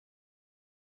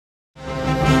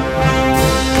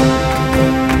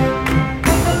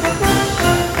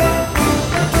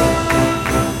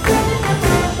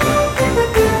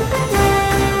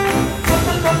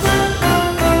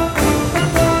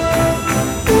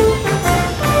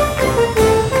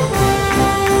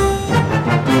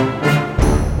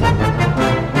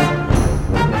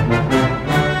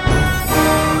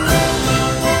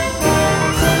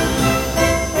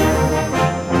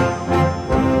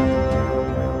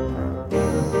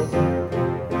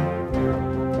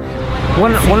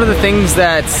One of the things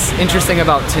that's interesting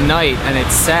about tonight, and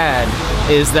it's sad,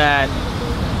 is that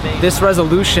this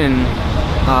resolution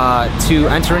to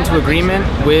enter into agreement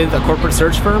with a corporate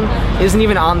search firm isn't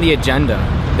even on the agenda.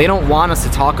 They don't want us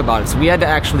to talk about it, so we had to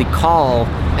actually call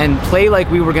and play like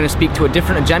we were going to speak to a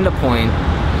different agenda point,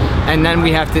 and then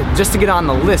we have to, just to get on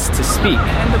the list to speak.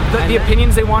 And the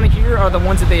opinions they want to hear are the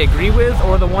ones that they agree with,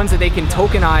 or the ones that they can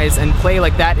tokenize and play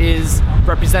like that is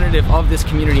representative of this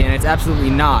community, and it's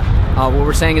absolutely not. What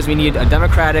we're saying is we need a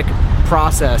democratic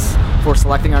process for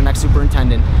selecting our next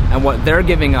superintendent, and what they're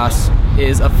giving us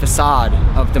is a facade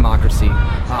of democracy.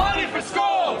 Money for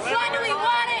schools! When do we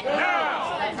want it?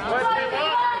 Now! When do we want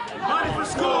it? Money for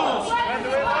schools! When do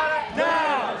we want it?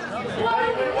 Now!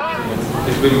 When do we want it?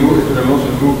 It's been a motion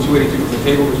to move 282 from the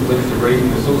table, which relates to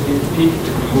raising the associate's peak. It's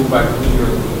been moved by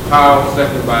Commissioner Powell,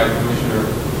 seconded by Commissioner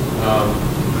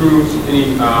Cruz.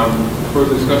 Any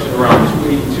further discussion around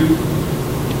 282?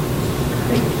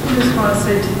 I just want to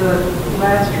say to the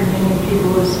last remaining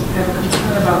people who have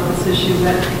concern about this issue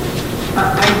that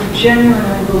I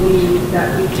genuinely believe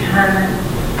that we can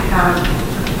have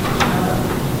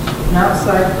an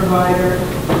outside provider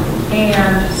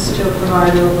and still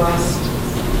provide robust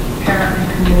parent and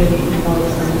community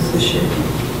involvement on this issue.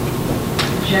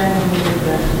 Genuinely believe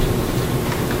that.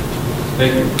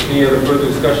 Thank you. Any other further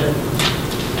discussion?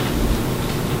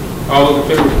 All those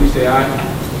in favor, please say aye.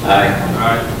 Aye.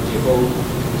 Aye. Any opposed?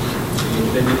 Any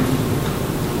abstentions?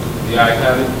 The ayes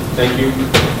have it. Thank you.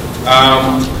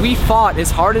 We fought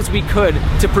as hard as we could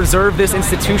to preserve this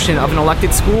institution of an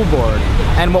elected school board,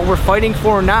 and what we're fighting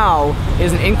for now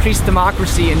is an increased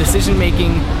democracy and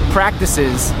decision-making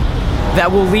practices that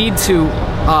will lead to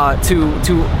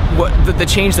what the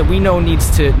change that we know needs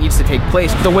to take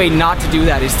place. The way not to do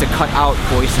that is to cut out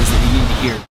voices that you need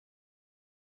to hear.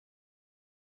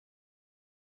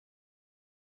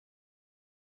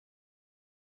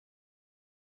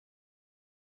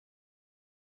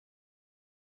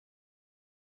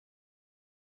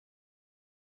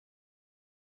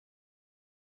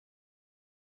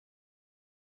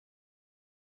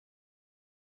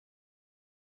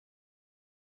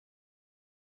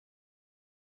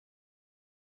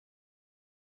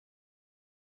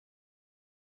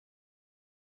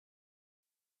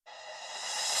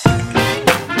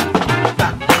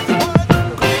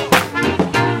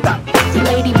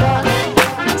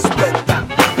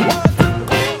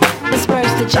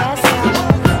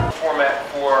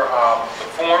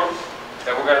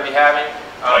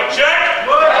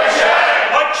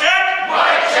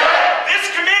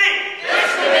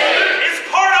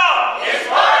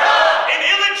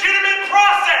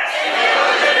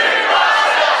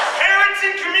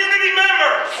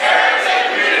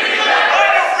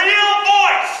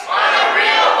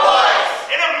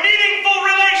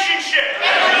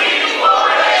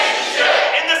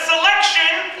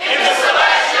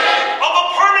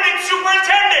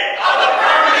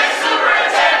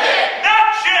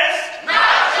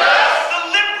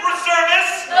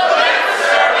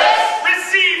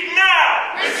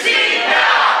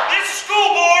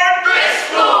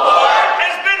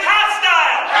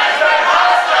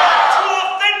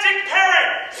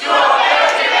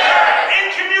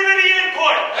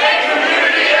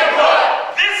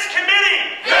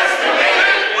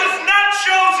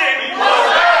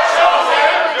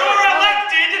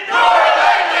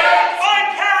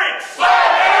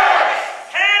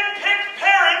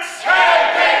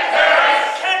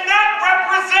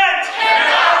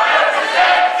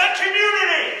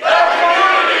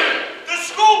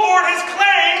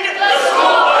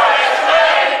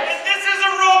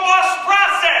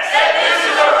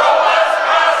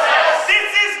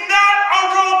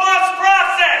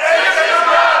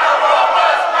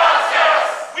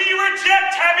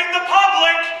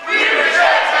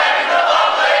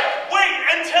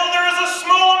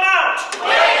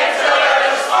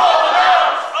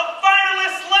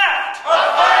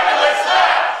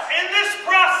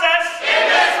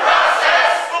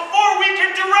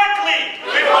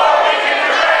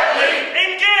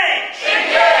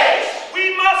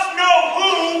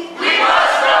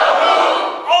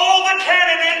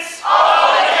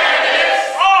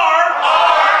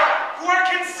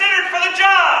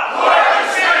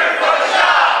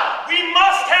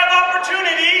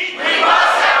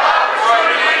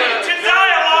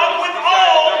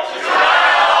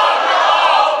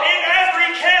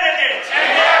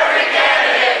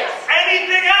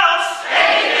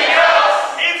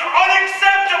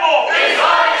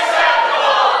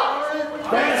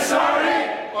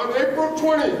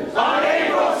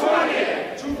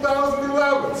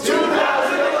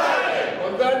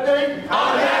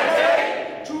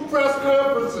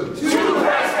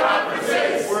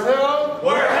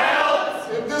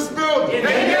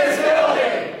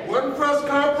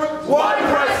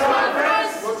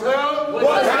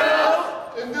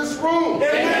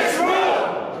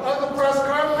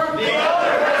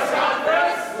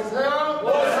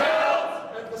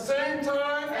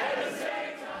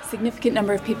 significant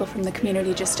number of people from the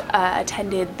community just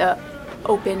attended the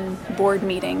open board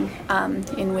meeting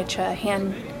in which a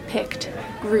hand-picked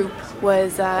group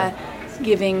was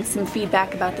giving some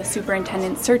feedback about the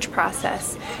superintendent search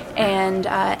process, and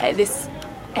this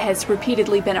has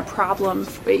repeatedly been a problem,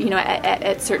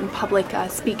 at certain public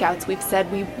speakouts. We've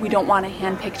said we don't want a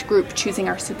hand-picked group choosing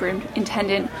our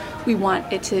superintendent. We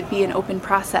want it to be an open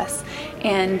process.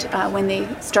 And when they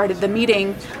started the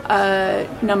meeting, a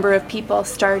number of people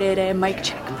started a mic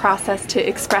check process to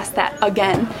express that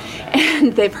again.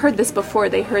 And they've heard this before.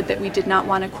 They heard that we did not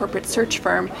want a corporate search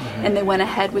firm, and they went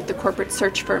ahead with the corporate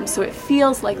search firm. So it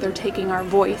feels like they're taking our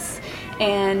voice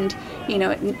and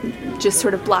just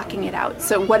sort of blocking it out.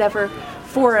 So whatever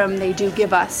forum they do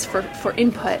give us for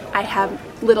input, I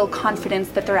have little confidence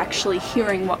that they're actually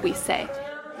hearing what we say.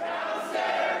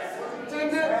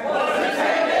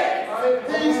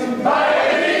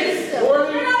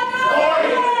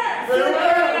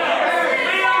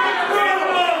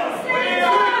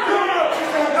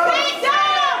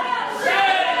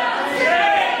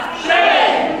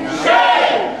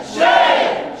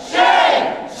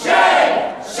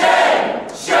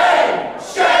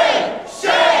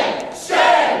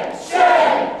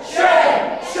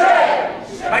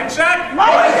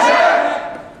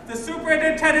 The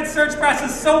superintendent search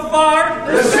process so far.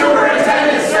 The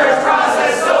superintendent search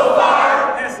process so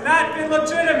far Has not been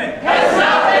legitimate. has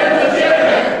not been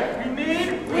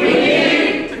legitimate. We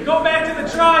need to go back to the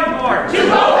drawing board. To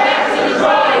go back to the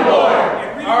drawing board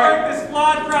And rework this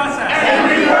flawed process. and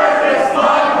rework this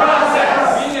flawed process.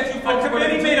 A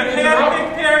committee made of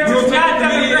hand-picked parents is not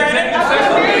democratic.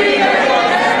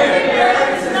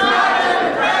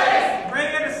 Ray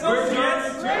and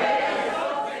Associates.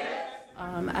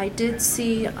 I did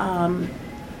see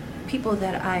people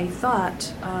that I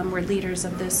thought were leaders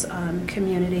of this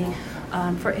community.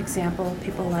 For example,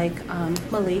 people like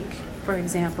Malik, for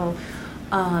example,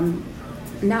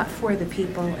 not for the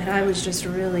people, and I was just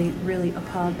really, really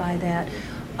appalled by that.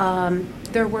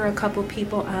 There were a couple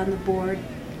people on the board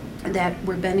that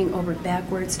were bending over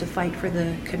backwards to fight for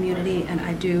the community, and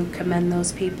I do commend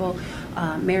those people.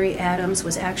 Mary Adams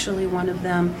was actually one of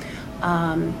them,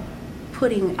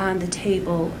 putting on the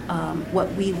table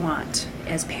what we want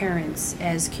as parents,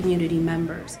 as community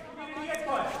members.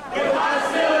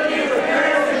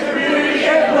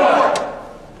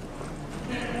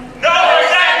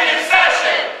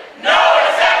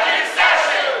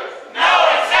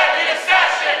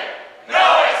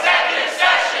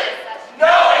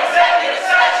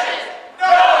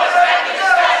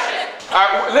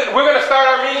 We're going to start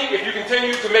our meeting. If you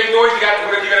continue to make noise, you're going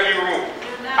to be removed.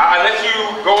 I let you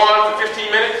go on for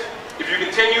 15 minutes. If you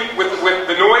continue with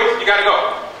the noise, you got to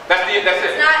go. That's it.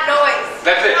 It's not noise.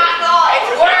 That's it. It's not noise.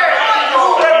 It's words. It's the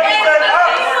people's voice.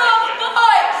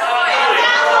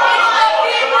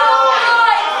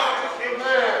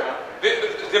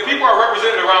 The people are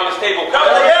represented around this table.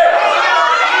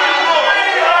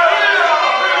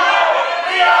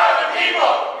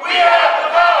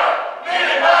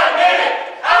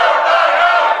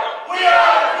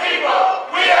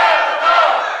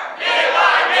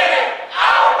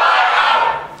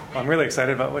 I'm really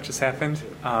excited about what just happened.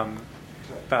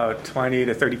 About 20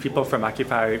 to 30 people from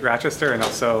Occupy Rochester and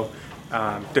also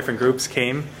different groups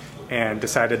came and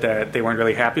decided that they weren't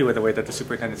really happy with the way that the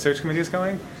Superintendent Search Committee is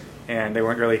going, and they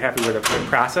weren't really happy with the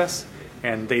process,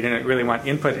 and they didn't really want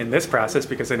input in this process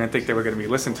because they didn't think they were going to be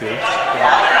listened to.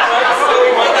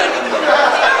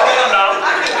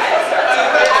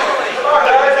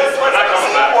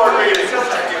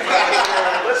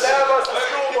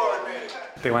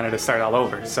 They wanted to start all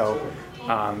over. So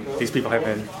these people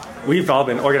we've all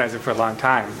been organizing for a long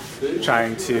time,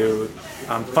 trying to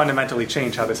fundamentally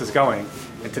change how this is going.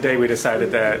 And today we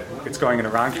decided that it's going in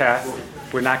the wrong path.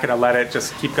 We're not going to let it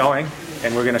just keep going,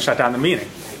 and we're going to shut down the meeting.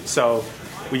 So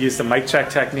we used the mic check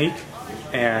technique,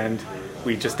 and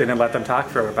we just didn't let them talk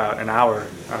for about an hour,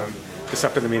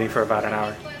 disrupted the meeting for about an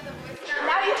hour.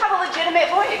 Now you have a legitimate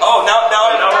voice. Oh, now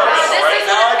it works. This is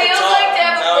what it feels like to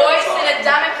have a voice in a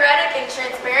democratic and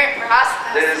transparent process.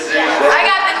 I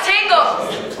got the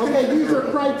tingles. Okay, these are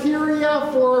criteria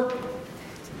for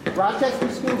Rochester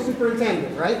School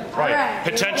Superintendent, right? Right.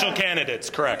 Potential candidates,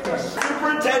 correct.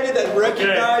 Superintendent that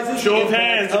recognizes Show of the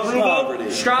hands. impact of poverty. I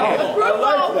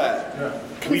like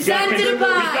that. We've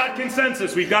got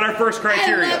consensus. We've got our first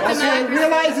criteria. Okay,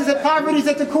 realizes that poverty is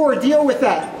at the core. Deal with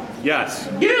that. Yes.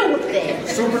 Deal with it.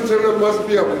 Superintendent must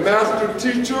be a master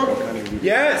teacher.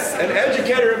 Yes, an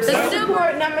educator himself. The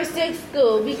support number 6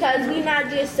 school, because we not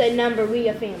just a number, we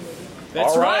a family.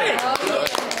 That's right.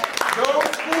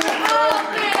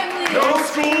 No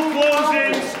school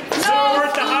closings. Support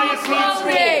the highest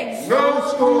needs school.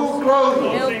 school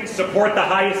closing. Support the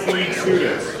highest need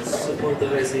students. Support the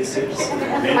highest need students.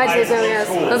 I'd say so, yes.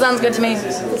 That sounds good to me. I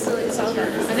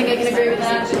think I can agree with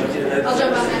that. I'll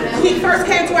jump on that. When he first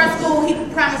came to our school, he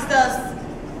promised us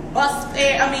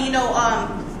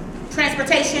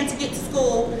transportation to get to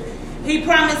school. He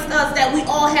promised us that we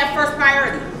all have first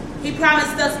priority. He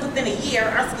promised us within a year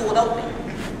our school would open.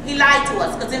 He lied to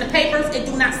us because in the papers it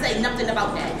do not say nothing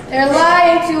about that. They're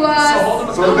lying to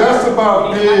us. So that's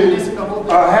about being,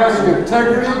 having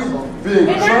integrity, being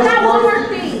And there's not one more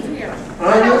trustworthy, thing here.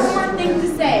 honest. There's not one more thing to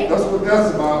say. That's what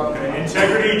that's about.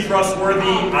 Integrity,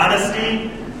 trustworthy,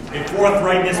 honesty, and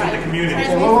forthrightness with the community.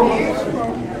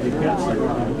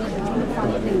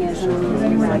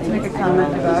 Anyone like to make a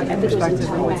comment about your perspective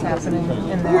of what's happening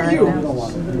in there right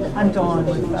now? I'm Dawn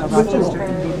with Rochester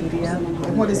Indymedia.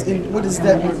 What is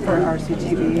that? For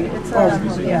RCTV. It's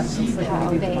yes, it's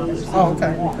like media. Oh,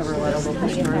 okay. We cover a lot of local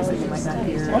stories that you might not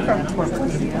hear in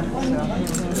corporate media.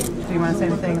 So, do you want to say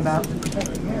anything about?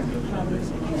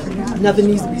 Nothing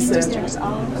needs to be said.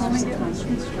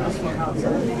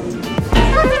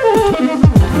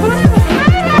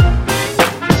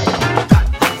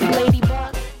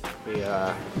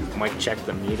 Mike checked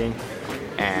the meeting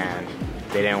and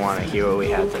they didn't want to hear what we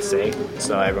had to say,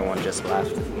 so everyone just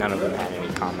left. None of them had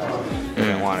any comment. They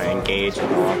didn't want to engage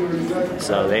at all.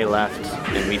 So they left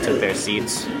and we took their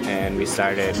seats and we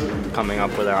started coming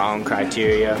up with our own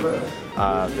criteria,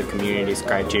 the community's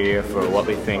criteria for what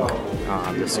we think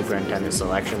the superintendent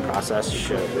selection process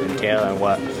should entail and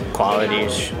what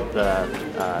qualities the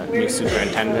new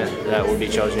superintendent that will be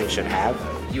chosen should have.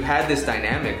 You had this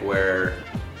dynamic where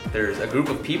there's a group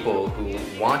of people who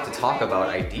want to talk about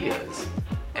ideas,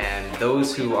 and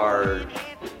those who are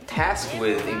tasked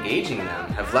with engaging them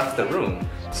have left the room.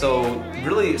 So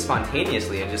really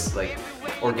spontaneously and just like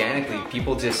organically,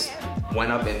 people just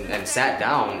went up and sat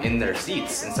down in their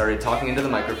seats and started talking into the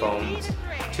microphones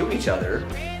to each other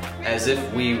as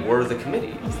if we were the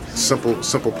committee.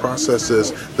 Simple process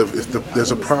is, if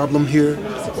there's a problem here,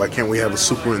 why can't we have a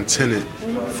superintendent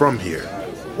from here?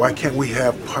 Why can't we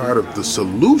have part of the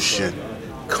solution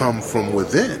come from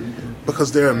within?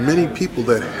 Because there are many people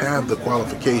that have the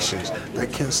qualifications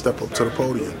that can step up to the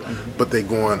podium, but they're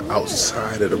going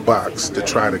outside of the box to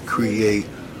try to create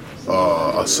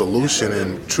a solution,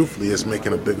 and truthfully it's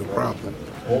making a bigger problem.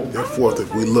 Therefore,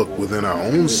 if we look within our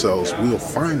own selves, we'll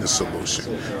find the solution.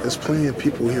 There's plenty of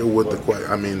people here with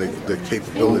the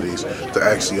capabilities to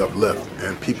actually uplift,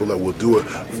 and people that will do it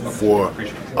for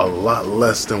a lot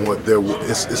less than what they're.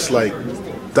 It's like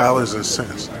dollars and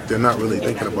cents. They're not really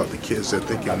thinking about the kids. They're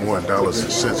thinking more in dollars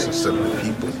and cents instead of the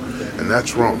people, and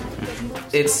that's wrong.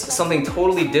 It's something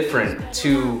totally different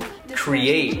to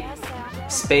create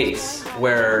space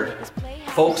where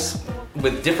folks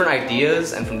with different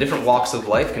ideas and from different walks of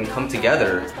life can come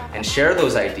together and share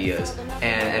those ideas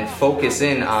and focus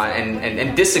in on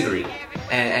and disagree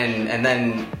and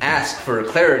then ask for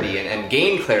clarity and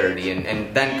gain clarity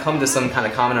and then come to some kind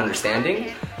of common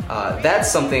understanding.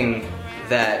 That's something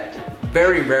that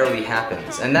very rarely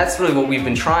happens, and that's really what we've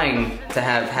been trying to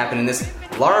have happen in this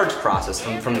large process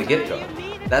from the get-go.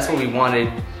 That's what we wanted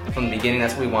from the beginning.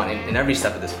 That's what we want in every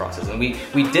step of this process, and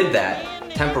we did that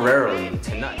temporarily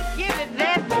tonight.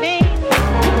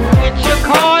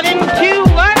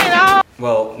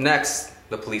 Well, next,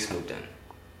 the police moved in.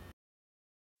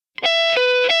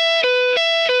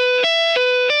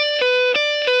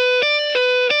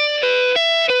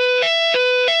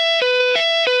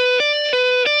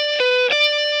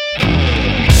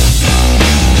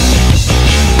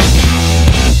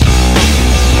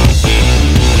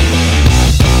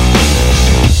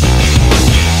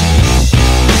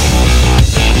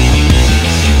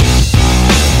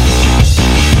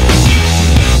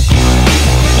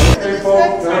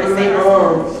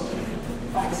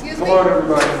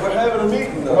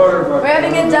 We're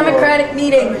having a democratic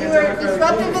meeting. You were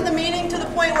disruptive of the meeting to the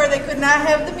point where they could not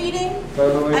have the meeting.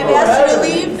 I've asked you to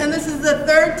leave, and this is the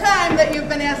third time that you've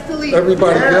been asked to leave.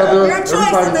 Everybody gather. Your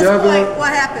choice at this point.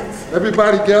 What happens?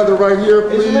 Everybody gather right here,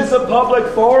 please. Isn't this a public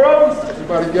forum?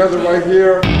 Everybody gather right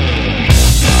here.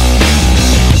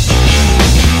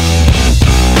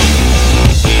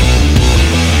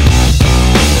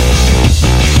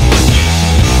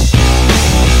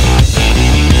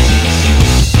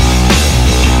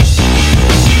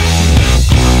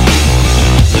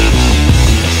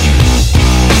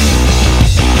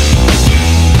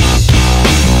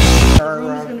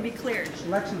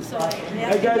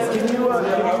 Hey guys, can you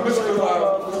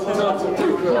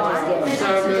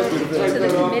To the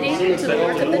committee, to the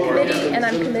board. of the committee, and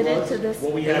I'm committed to this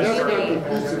community,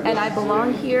 and I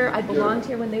belong here. I belonged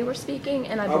here when they were speaking,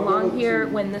 and I belong here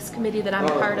when this committee that I'm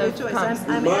a part of comes.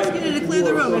 I'm asking you to clear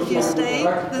the room. If you stay,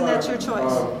 then that's your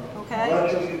choice. Okay?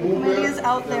 The committee is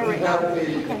out there right now.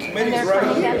 And they're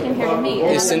coming back in here to me.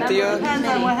 Is Cynthia? Depends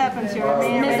on what happens here.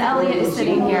 Miss Elliott is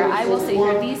sitting here. I will sit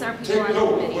here. These are people on the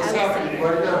committee. I will sit here.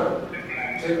 Right now.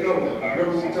 Take note.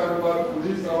 Remember we talked about the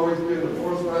police always being the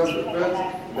first line of defense?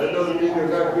 That doesn't mean they're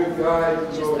not good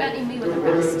guys. Just threatening me with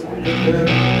arrest.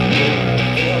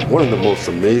 One of the most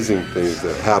amazing things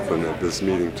that happened at this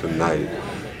meeting tonight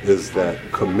is that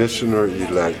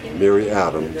Commissioner-elect Mary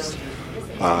Adams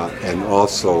and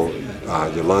also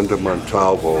Yolanda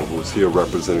Montalvo, who's here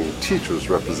representing teachers,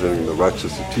 representing the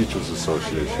Rochester Teachers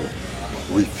Association,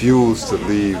 refused to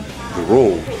leave the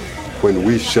room when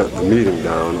we shut the meeting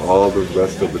down. All the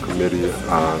rest of the committee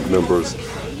members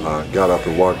got up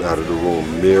and walked out of the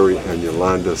room. Mary and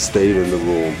Yolanda stayed in the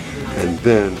room and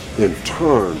then in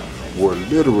turn were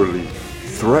literally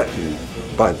threatened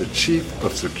by the chief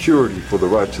of security for the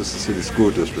Rochester City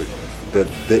School District that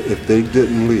if they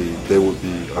didn't leave, they would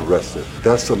be arrested.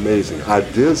 That's amazing. I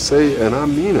did say, and I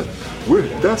mean it,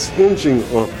 that's hinging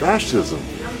on fascism.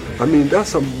 I mean,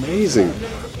 that's amazing.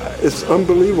 It's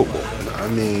unbelievable. I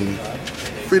mean,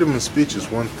 freedom of speech is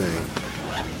one thing.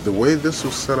 The way this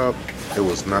was set up, it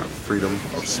was not freedom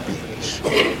of speech.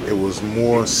 It was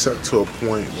more set to a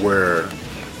point where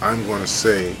I'm going to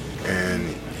say,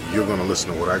 and you're going to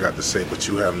listen to what I got to say, but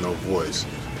you have no voice.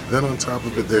 Then on top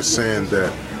of it, they're saying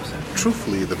that,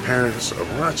 truthfully, the parents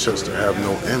of Rochester have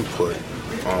no input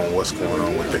on what's going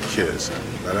on with their kids.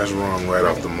 Now that's wrong right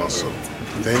off the muscle.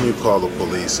 Then you call the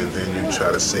police, and then you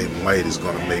try to say might is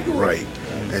going to make right.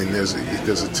 And there's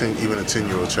even a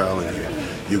 10-year-old child in here.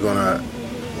 You're gonna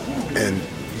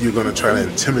try to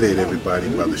intimidate everybody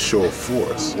by the show of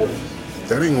force.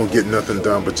 That ain't gonna get nothing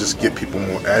done, but just get people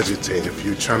more agitated. If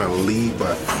you're trying to lead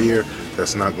by fear,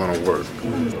 that's not gonna work.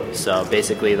 So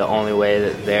basically, the only way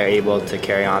that they're able to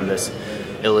carry on this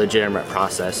illegitimate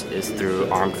process is through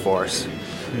armed force,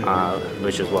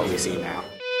 which is what we see now.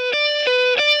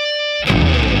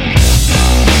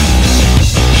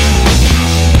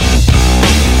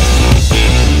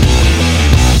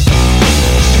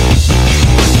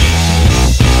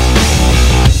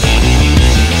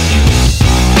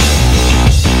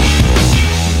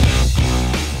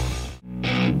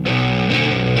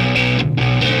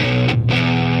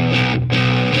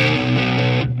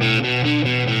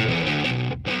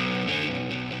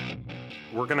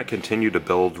 We're going to continue to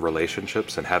build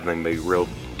relationships and have them be real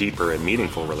deeper and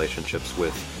meaningful relationships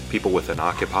with people within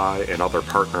Occupy and other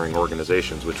partnering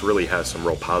organizations, which really has some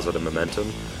real positive momentum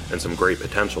and some great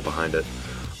potential behind it.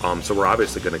 So we're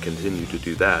obviously going to continue to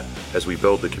do that as we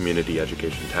build the Community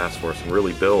Education Task Force and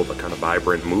really build a kind of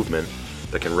vibrant movement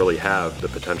that can really have the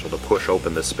potential to push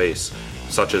open this space,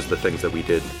 such as the things that we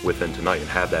did within tonight, and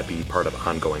have that be part of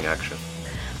ongoing action.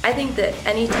 I think that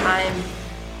any time,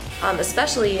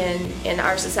 especially in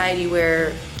our society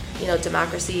where, you know,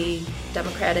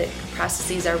 democratic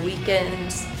processes are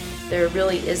weakened, there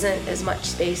really isn't as much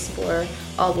space for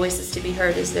all voices to be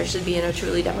heard as there should be in a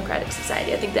truly democratic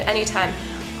society. I think that any time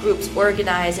groups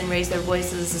organize and raise their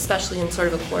voices, especially in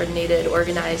sort of a coordinated,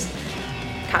 organized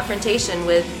confrontation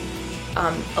with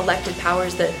elected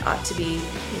powers that ought to be,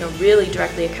 you know, really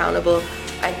directly accountable,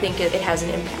 I think it has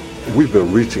an impact. We've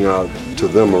been reaching out to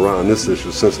them around this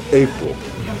issue since April.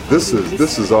 This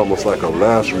is almost like a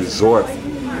last resort,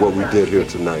 what we did here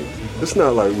tonight. It's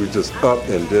not like we just up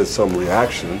and did some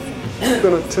reaction. We've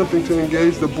been attempting to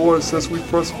engage the board since we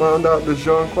first found out that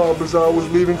Jean-Claude Bizarre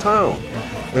was leaving town.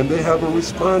 And they haven't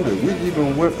responded. We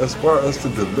even went as far as to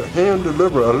hand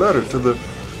deliver a letter to the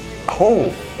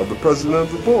home of the president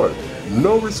of the board.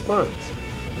 No response.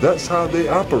 That's how they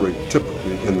operate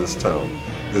typically in this town,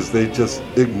 is they just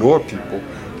ignore people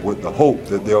with the hope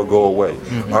that they'll go away.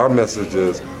 Mm-hmm. Our message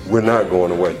is, we're not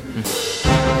going away.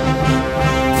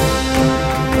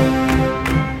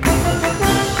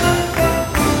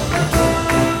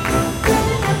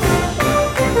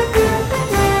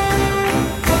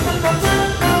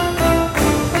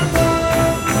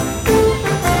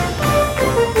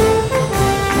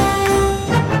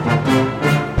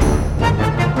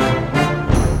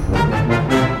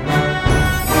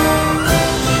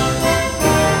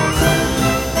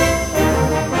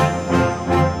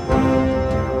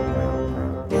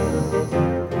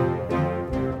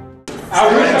 I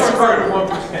wish I was part of the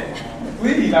 1%.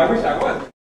 Please, I wish I was.